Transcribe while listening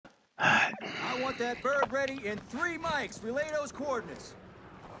want that bird ready in 3 mics. Relay those coordinates.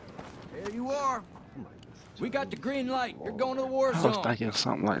 There you are. We got the green light. You're going to the war zone. I was thinking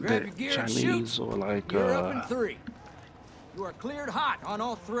something like Grab that, your gear Chinese or like You're up in 3. You are cleared hot on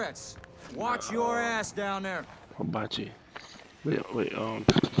all threats. Watch your ass down there. What about you?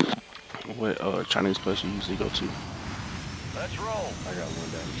 What Chinese place you usually go to? Let's roll. I got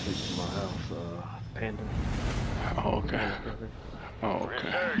one down the street from my house, Panda. Oh, okay. Oh,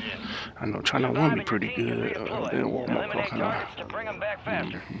 okay. I know China won't be pretty good. They want more targets to bring them back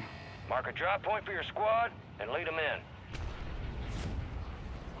faster. Mark a drop point for your squad and lead them in.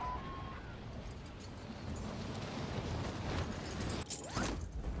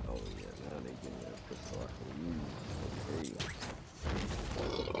 Oh yeah, now they getting that pistol I can use.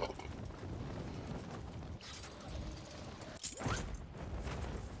 Okay.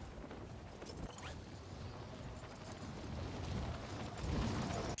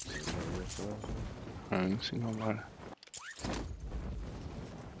 I ain't seen nobody.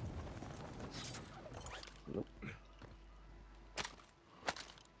 Nope.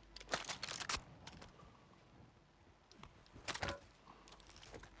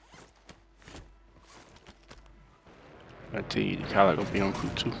 I tell you, the Cali gonna be on crew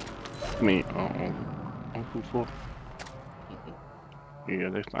 2. I mean, on crew 4. Yeah,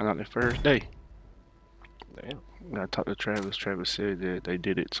 they found out their first day. Damn. I talked to Travis. Travis said that they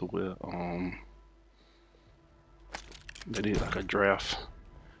did it to where they did like a draft.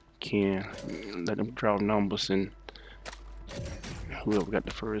 Can let them draw numbers and whoever got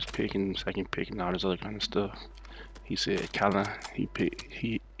the first pick and second pick and all this other kind of stuff. He said Colin,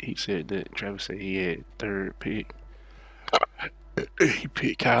 he said that Travis said he had third pick. He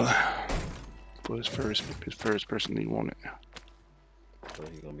picked Colin for his first person he wanted. So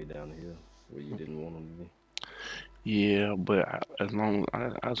he gonna be down the hill where you didn't want him to be. Yeah, but as long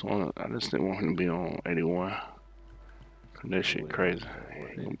as I just didn't want him to be on 81. Cause that shit crazy.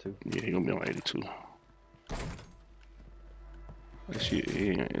 Yeah, he gonna be on 82. That shit,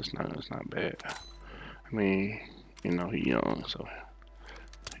 yeah, it's not bad. I mean, you know, he young, so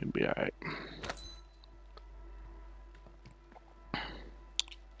he'll be alright.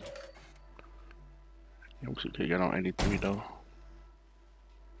 Yeah, we should get on 83 though.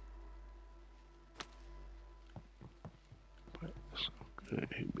 But it's good,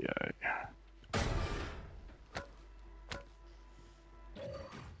 he'll be alright.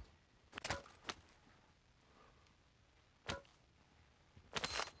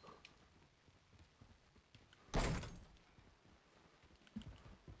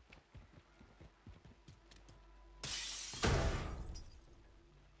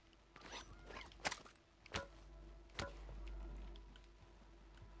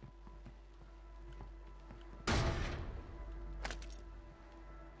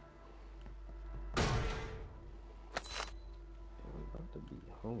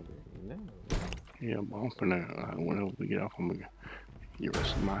 Yeah, but I'm finna, whenever we get off, I'm gonna get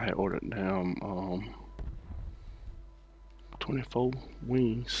rest of my, I had ordered down 24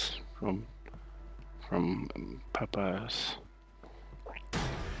 wings from Popeyes.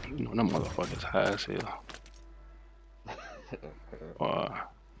 You know, them motherfuckers high as hell.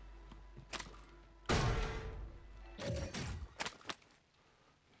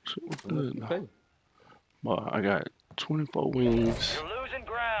 Shit was good though. But I got 24 wings.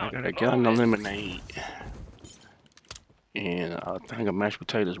 I got a gallon of lemonade. And a thing of mashed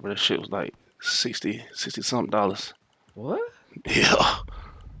potatoes, but that shit was like 60 something dollars. What? Yeah.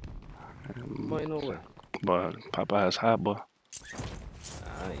 Ain't no way. But Popeyes high, but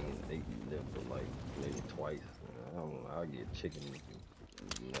I ain't eaten them for like maybe twice. I don't know. I'll get chicken nuggets.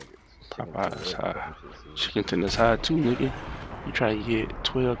 Popeyes high. Chicken tenders high too, nigga. You try to get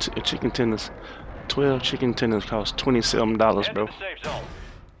 12 chicken tenders. 12 chicken tenders cost $27, bro.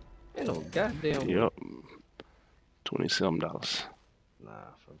 Ain't no goddamn. Yep. $27. Nah,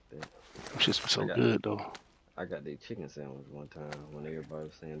 fuck that. Them shits was so good though. I got their chicken sandwich one time when everybody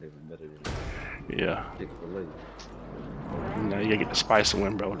was saying they were better than yeah. Chick-fil-A. Now you gotta get the spicy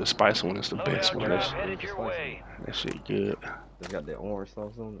one, bro. The spicy one is the best one. That shit good. They got that orange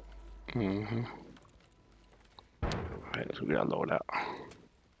sauce on it. Mm-hmm. Alright, so we gotta load out.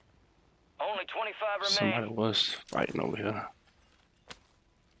 Only 25 remain. Somebody was fighting over here.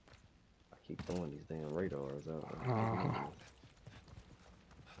 I keep throwing these damn radars out.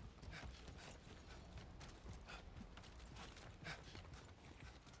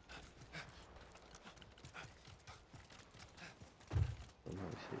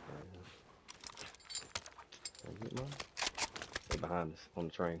 They're behind us on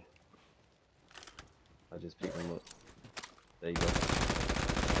the train. I just picked them up. There you go.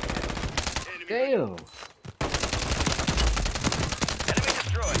 Damn. Enemy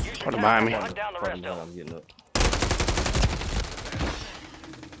destroyed. Use your Put him tactical behind me. to hunt down the Pardon rest me, of them. I'm getting up.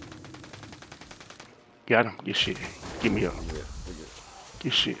 Got him. Get shit. Give me up. Yeah, we good.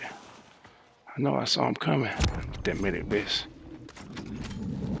 Get shit. I know I saw him coming. Get that medic base.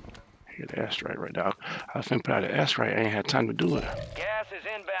 Hit the airstrike right now. I was finna put out the airstrike. I ain't had time to do it. Gas is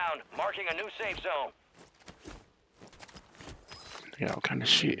inbound, marking a new safe zone. They got all kind of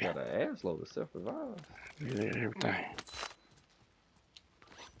shit. Got an ass load of self-revive. Yeah, everything.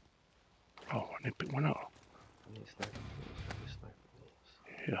 Oh, I didn't pick one up. I need sniper bullets. I need sniper bullets.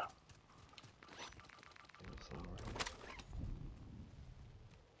 Yeah. There's somewhere else.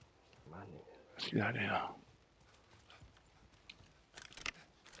 My nigga. Let's get out of here.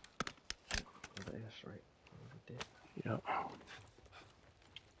 Another airstrike. Over there. Yep.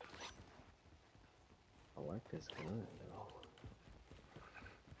 I like this gun though.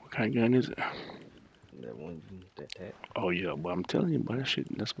 What kind of gun is it? That one, that tap. Oh, yeah, but I'm telling you, boy, that shit,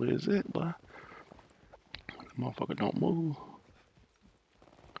 that's what it's at, boy. That motherfucker don't move.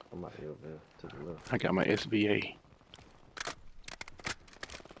 I'm out here over there to the left. I got my SVA.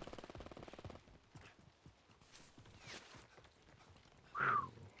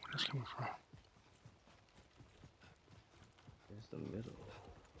 Where's this coming from? It's the middle.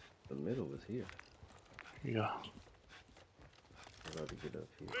 The middle is here. Yeah. I'm about to get up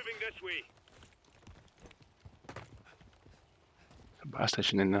here. Moving this way. The buy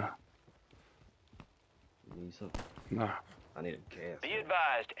station in there. You need something? Nah. I need a gas. Be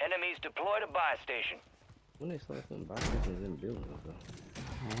advised, enemies deployed a buy station. When they start putting buy stations in buildings though.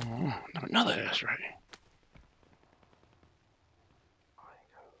 Not another airstrike. I ain't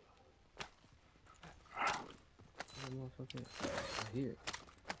got it. That motherfucker. I hear it.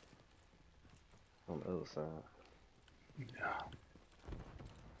 On the other side. Yeah.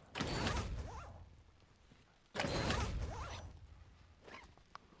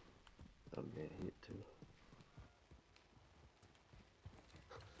 I'm getting hit too.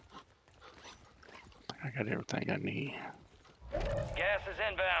 I got everything I need. Gas is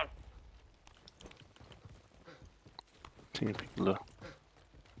inbound. 10 people up.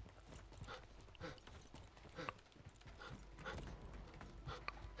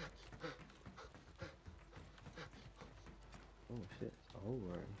 Oh shit, it's a whole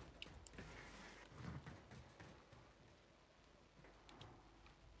right.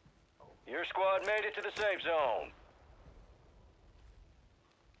 Your squad made it to the safe zone.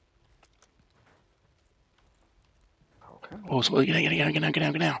 Okay. Oh, so get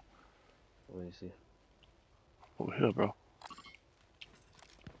down. What do you see? Over here, bro.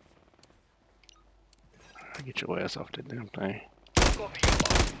 I get your ass off that damn thing. Copy you,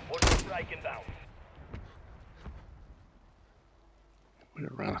 boss. Order strike inbound.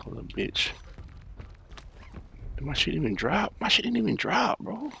 Went around like a little bitch. Did my shit even drop? My shit didn't even drop,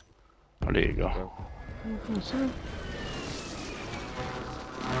 bro. Oh, there you go.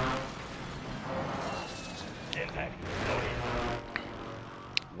 Impact.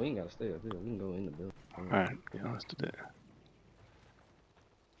 We ain't gotta stay up here. We can go in the building. Alright, yeah, let's do that.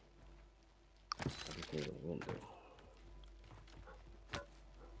 I just need a window.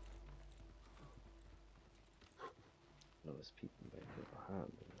 No, there's people back here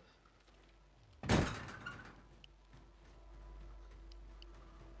behind us.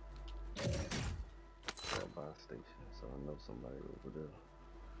 Got a buy station, so I know somebody over there.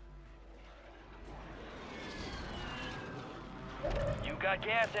 You got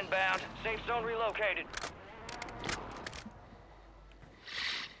gas inbound. Safe zone relocated.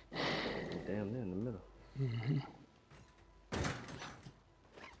 Damn, they're in the middle. Mm-hmm.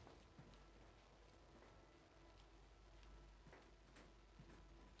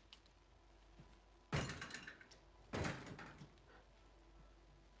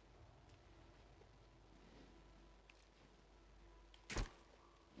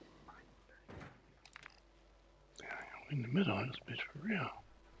 In the middle of this bitch for real.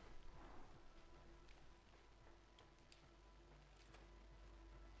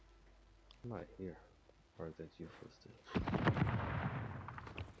 I'm not here. Or is that you, Footsteps?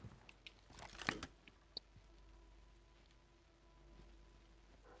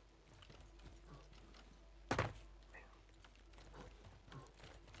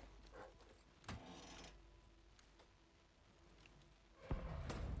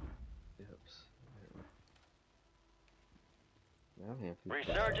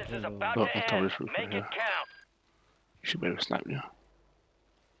 Resurgence is about Oh, to I told end. this roof Make right it here. count. You should be able to snipe now.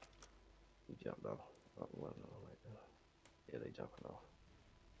 He jumped off. Oh, well, no, like that. Yeah, they jumping off.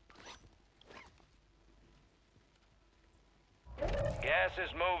 Gas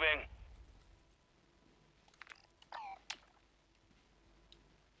is moving.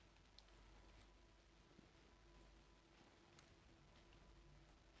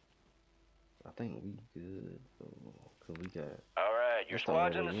 think we good. Cause we got. All right, your That's the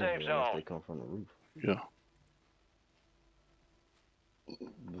only squad's in the way safe there unless zone. they come from the roof. Yeah.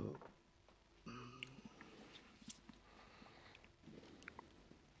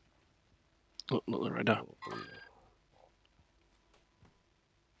 Look right there.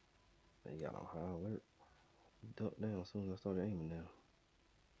 They got on high alert. Duck down as soon as I started aiming now.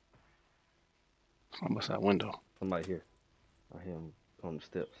 I'm outside window. Somebody here. I hear him on the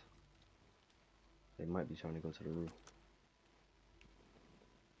steps. They might be trying to go to the roof.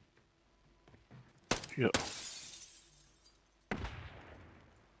 Yep.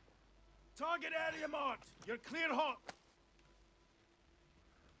 Target area marked. You're clear hot.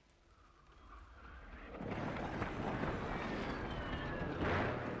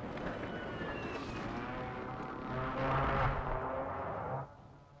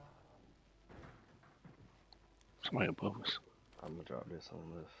 Somebody above us. I'm gonna drop this on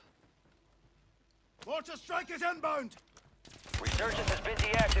this. Mortar strike is inbound. Resurgence has been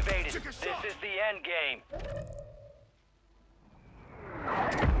deactivated. Took a This shot. is the end game.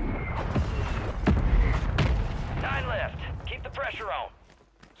 9 left. Keep the pressure on.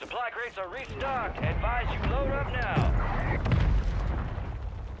 Supply crates are restocked. Advise you load up now.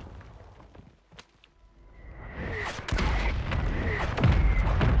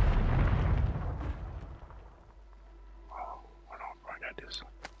 Hold on, I got this.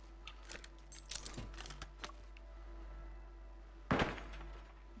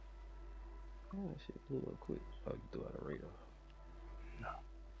 Oh, that shit blew up quick. Oh, you threw out a radar. No.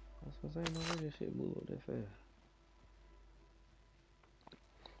 I was gonna say, no way that shit blew up that fast.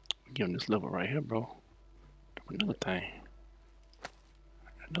 Give him this level right here, bro. Another thing.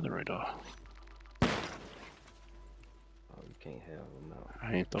 Another radar. Oh, you can't have them out.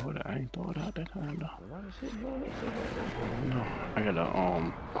 I ain't throw it out that time though. Why the shit blowing up so fast? No. I got a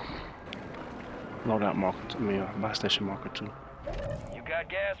loadout marker to me, buy station marker too. You got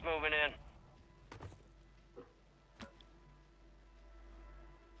gas moving in.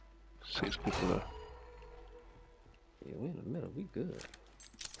 6 people left. Yeah, we in the middle. We good.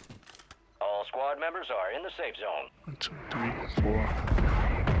 All squad members are in the safe zone. 1, 2, 3,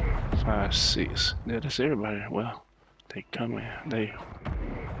 4, 5, 6. Yeah, that's everybody. Well, they coming. They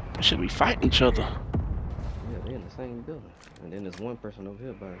should be fighting each other. Yeah, they in the same building. And then there's one person over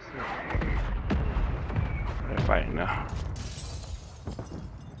here by himself. They're fighting now.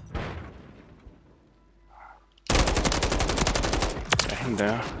 Got him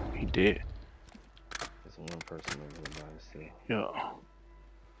down. He dead. There's one person over here by himself. Yeah.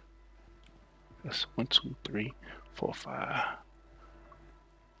 That's 1, 2, 3, 4, 5.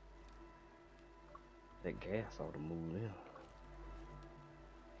 That gas ought to move in.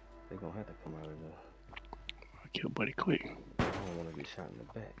 They gonna have to come out of there. I kill buddy quick. I don't wanna get shot in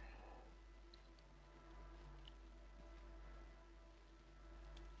the back.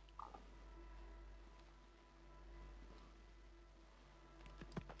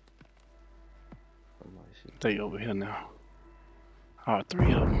 Somebody should They over here now. Alright,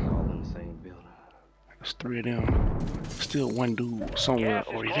 3 of them. all in the same building. There's 3 of them. Still one dude somewhere. Gas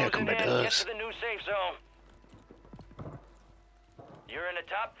is Or they'll closing come back in. to Get us. to the new safe zone. You're in the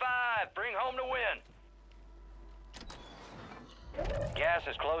top 5. Bring home the win. Gas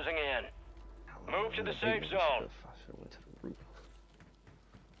is closing in. Move to the safe zone. I should went to the roof.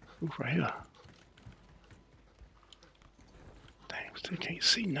 Roof right here. Damn, still can't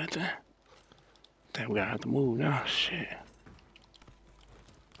see nothing. Damn, we gotta have to move now. Shit.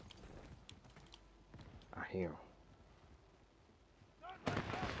 I hear him.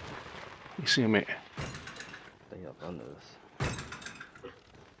 You see him at? They up under us.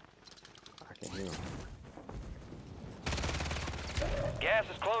 I can hear him. Gas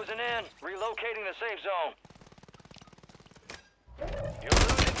is closing in. Relocating the safe zone. You're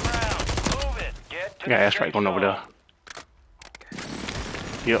losing ground. Move it. Get to Yeah, the that's safe right, going over zone. there.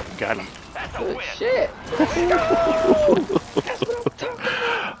 Yep, got him. That's a win. Shit!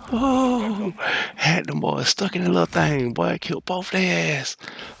 Oh, had them boys stuck in the little thing. Boy, killed both their ass.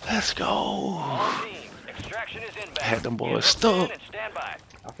 Let's go. All teams, extraction is inbound. Had them boys Get hooked stuck. in and stand by.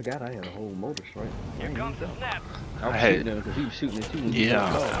 I forgot I had a whole motor strike. Here comes the snap. I was I had- shooting him because he was shooting at you. when you Yeah,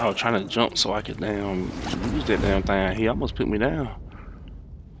 jumped off. I was trying to jump so I could use that damn thing. He almost put me down.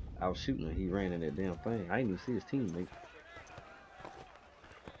 I was shooting him. He ran in that damn thing. I didn't even see his teammate.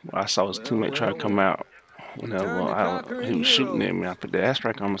 I saw his teammate try to come out. Whenever Return to conquering he was shooting at me, I put the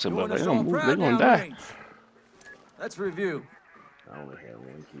airstrike on myself, but Doing they us don't all move, proud they're gonna now, die. Range. Let's review. I only had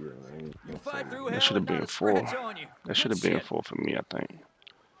one kill. I ain't You gonna fight say through that. hell should have and not been a scratch 4. on you. That should have Good been shit. 4 for me, I think.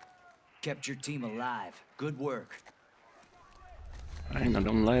 Kept your team alive. Good work. I ain't know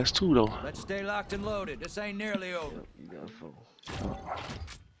them last two though. Let's stay locked and loaded. This ain't nearly over. Yep, you got 4.